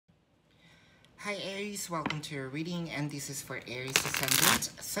Hi Aries, welcome to your reading, and this is for Aries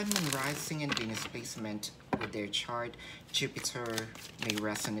Ascendant, Sun, Moon, Rising, and Venus placement with their chart. Jupiter may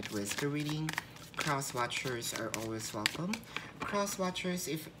resonate with the reading. Cross watchers are always welcome. Cross watchers,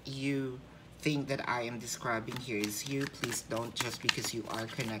 if you think that I am describing here is you, please don't, just because you are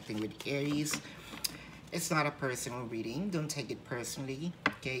connecting with Aries. It's not a personal reading. Don't take it personally,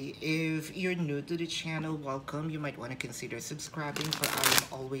 okay? If you're new to the channel, welcome. You might want to consider subscribing, for I am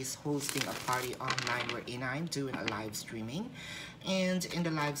always hosting a party online wherein I'm doing a live streaming. And in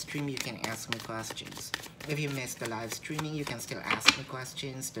the live stream, you can ask me questions. If you missed the live streaming, you can still ask me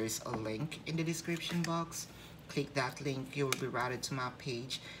questions. There's a link in the description box. Click that link. You will be routed to my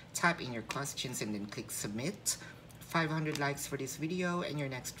page. Type in your questions and then click submit. 500 likes for this video, and your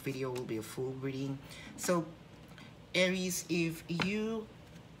next video will be a full reading. So Aries, if you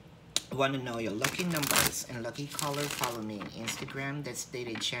want to know your lucky numbers and lucky color, follow me on Instagram. That's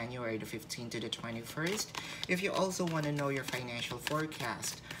dated January the 15th to the 21st. If you also want to know your financial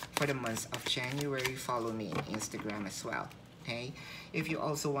forecast for the month of January, follow me on Instagram as well. Okay, if you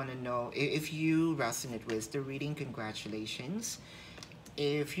also want to know, if you resonate with the reading, congratulations.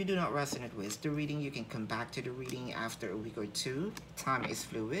 If you do not resonate with the reading, you can come back to the reading after a week or two. Time is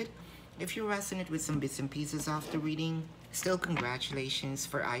fluid. If you resonate with some bits and pieces of the reading, still congratulations,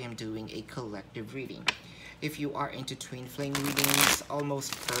 for I am doing a collective reading. If you are into twin flame readings,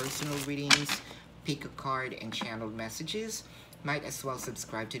 almost personal readings, pick a card and channel messages, might as well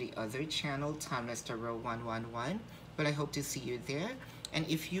subscribe to the other channel, Timeless Tarot 111. But I hope to see you there. And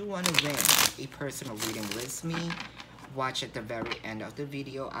if you want to win a personal reading with me, watch at the very end of the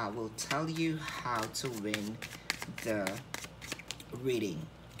video. I will tell you how to win the reading,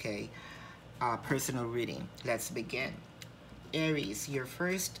 okay? Personal reading. Let's begin. Aries, your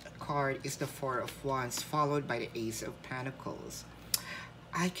first card is the Four of Wands, followed by the Ace of Pentacles.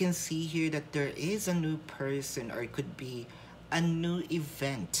 I can see here that there is a new person, or it could be a new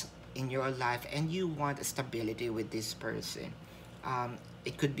event in your life, and you want stability with this person.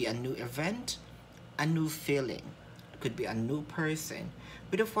 It could be a new event, a new feeling. Could be a new person.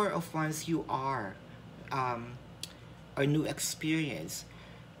 With the Four of Wands, you are a new experience.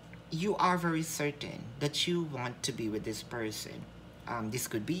 You are very certain that you want to be with this person. This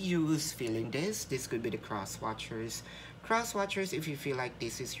could be you who's feeling this. This could be the cross watchers. Cross watchers, if you feel like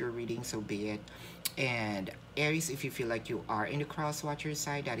this is your reading, so be it. And Aries, if you feel like you are in the cross watcher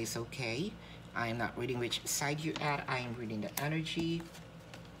side, that is okay. I am not reading which side you're at. I am reading the energy.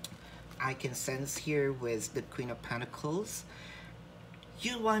 I can sense here with the Queen of Pentacles,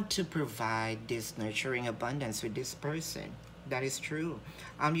 you want to provide this nurturing abundance with this person. That is true.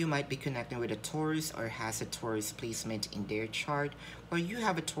 You might be connecting with a Taurus, or has a Taurus placement in their chart, or you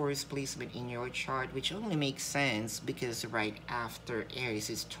have a Taurus placement in your chart, which only makes sense because right after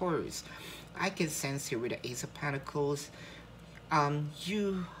Aries is Taurus. I can sense here with the Ace of Pentacles,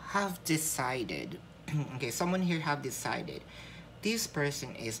 you have decided, okay, someone here have decided, this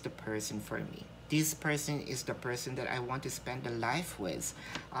person is the person for me. This person is the person that I want to spend a life with.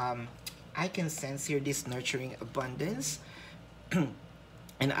 I can sense here this nurturing abundance.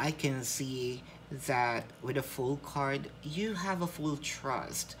 And I can see that with a full card, you have a full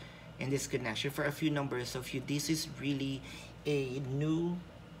trust in this connection. For a few numbers of you, this is really a new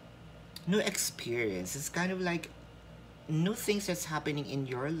experience. It's kind of like new things that's happening in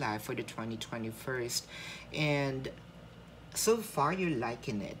your life for the 2021st. And so far, you're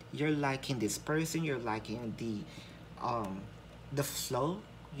liking it. You're liking this person. You're liking the flow,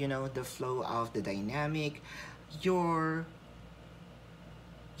 you know, the flow of the dynamic. You're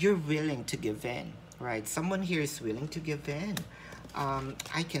willing to give in, right? Someone here is willing to give in.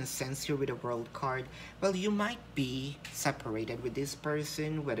 I can sense here with a World card. Well, you might be separated with this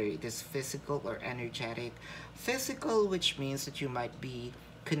person, whether it is physical or energetic. Physical, which means that you might be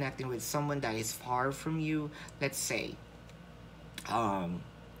connecting with someone that is far from you. Let's say,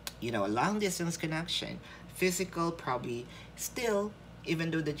 you know, a long distance connection. Physical, probably still,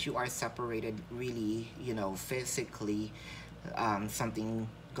 even though that you are separated, really, you know, physically, something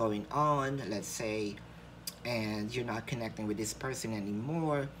going on, let's say, and you're not connecting with this person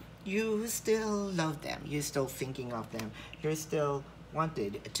anymore, you still love them. You're still thinking of them. You're still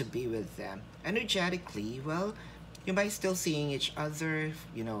wanted to be with them. Energetically, well, you might still seeing each other,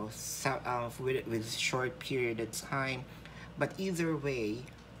 you know, with short period of time. But either way,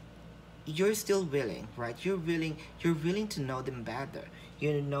 you're still willing, right? You're willing to know them better.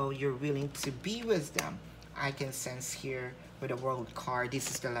 You know, you're willing to be with them. I can sense here with a World card,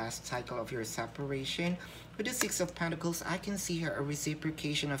 this is the last cycle of your separation. With the Six of Pentacles, I can see here a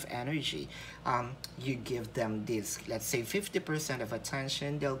reciprocation of energy. You give them this, let's say 50% of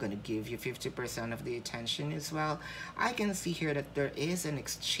attention, they're going to give you 50% of the attention as well. I can see here that there is an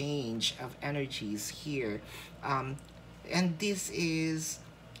exchange of energies here. And this is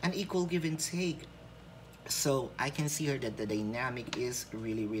an equal give and take. So I can see here that the dynamic is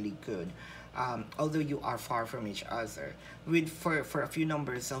really, really good. Although you are far from each other. For a few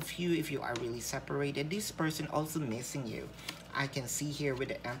numbers of you, if you are really separated, this person also missing you. I can see here with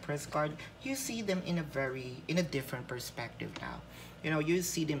the Empress card, you see them in a different perspective now. You know, you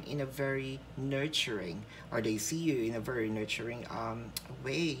see them in a very nurturing, or they see you in a very nurturing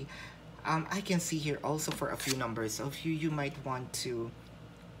way. I can see here also for a few numbers of you, you might want to,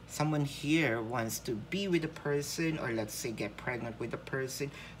 someone here wants to be with a person, or let's say get pregnant with a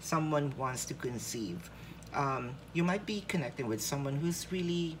person. Someone wants to conceive. You might be connecting with someone who's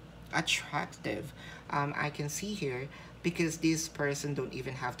really attractive. I can see here, because this person don't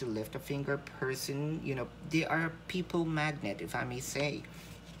even have to lift a finger. Person, you know, they are people magnet, if I may say.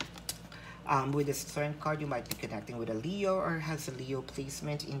 With the Strength card, you might be connecting with a Leo, or has a Leo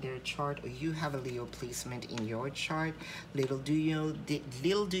placement in their chart, or you have a Leo placement in your chart. Little do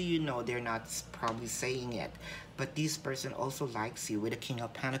you know, they're not probably saying it, but this person also likes you. With the King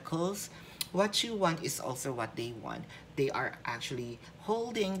of Pentacles, what you want is also what they want. They are actually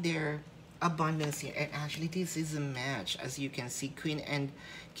holding their abundance here, and actually this is a match. As you can see, King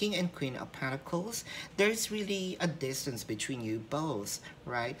and Queen of Pentacles, there's really a distance between you both,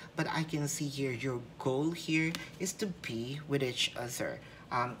 right? But I can see here your goal here is to be with each other,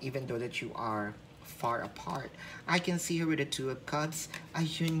 even though that you are far apart. I can see here with the Two of Cups, a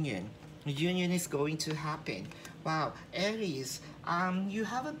union. A union is going to happen. Wow, Aries, you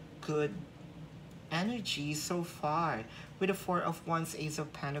have a good energy so far. With the Four of Wands, Ace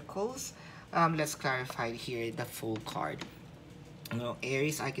of Pentacles, let's clarify here the full card. You know,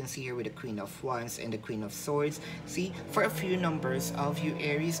 Aries, I can see here with the Queen of Wands and the Queen of Swords. See, for a few numbers of you,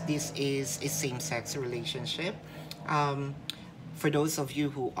 Aries, this is a same-sex relationship. For those of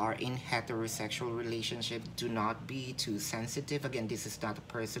you who are in heterosexual relationship, do not be too sensitive. Again, this is not a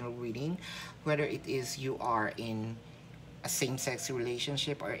personal reading. Whether it is you are in a same-sex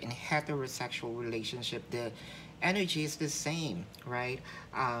relationship or in heterosexual relationship, the energy is the same, right?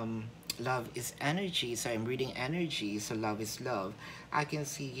 Love is energy, so I'm reading energy, so love is love. I can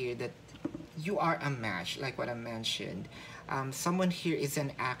see here that you are a match, like what I mentioned. Someone here is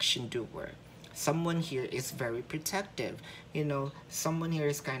an action doer. Someone here is very protective. You know, someone here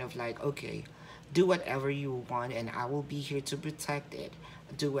is kind of like, okay, do whatever you want and I will be here to protect it.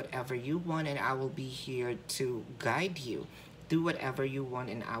 Do whatever you want and I will be here to guide you. Do whatever you want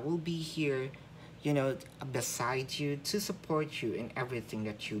and I will be here, you know, beside you to support you in everything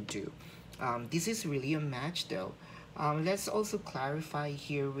that you do. This is really a match though. Let's also clarify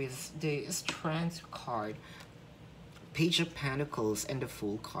here with the Strength card, Page of Pentacles, and the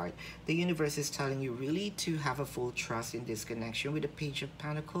Fool card. The universe is telling you really to have a full trust in this connection. With the Page of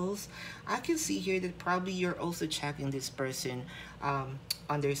Pentacles, I can see here that probably you're also checking this person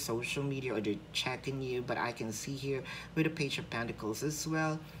on their social media, or they're checking you. But I can see here with the Page of Pentacles as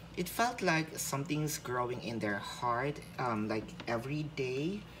well, it felt like something's growing in their heart, like every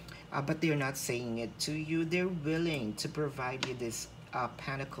day. But they're not saying it to you. They're willing to provide you this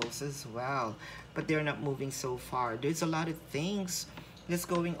Pentacles as well, but they're not moving so far. There's a lot of things that's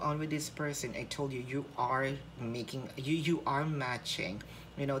going on with this person. I told you, you are making, you are matching.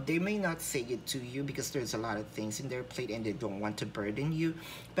 You know, they may not say it to you because there's a lot of things in their plate and they don't want to burden you,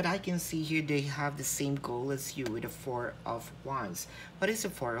 but I can see here they have the same goal as you with the Four of Wands. What is the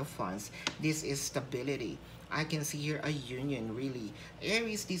Four of Wands? This is stability. I can see here a union, really.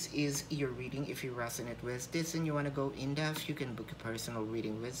 Aries, this is your reading. If you resonate with this and you want to go in depth, you can book a personal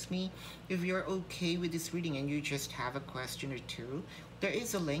reading with me. If you're okay with this reading and you just have a question or two, there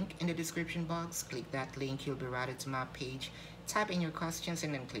is a link in the description box. Click that link, you'll be routed to my page. Type in your questions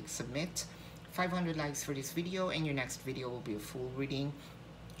and then click submit. 500 likes for this video and your next video will be a full reading.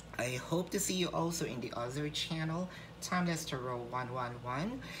 I hope to see you also in the other channel, Timeless Tarot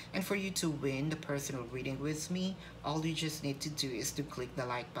 111. And for you to win the personal reading with me, all you just need to do is to click the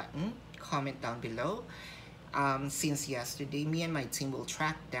like button, comment down below. Since yesterday, me and my team will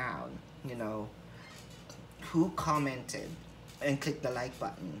track down, you know, who commented and click the like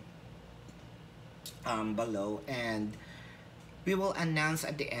button below, and we will announce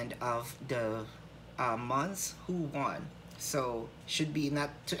at the end of the months who won. So should be not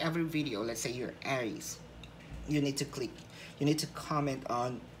to every video. Let's say you're Aries, you need to comment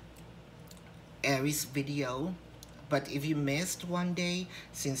on Aries video But if you missed one day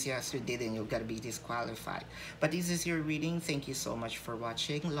since yesterday, then you're gonna be disqualified. But this is your reading. Thank you so much for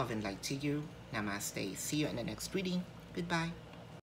watching. Love and light to you. Namaste. See you in the next reading. Goodbye.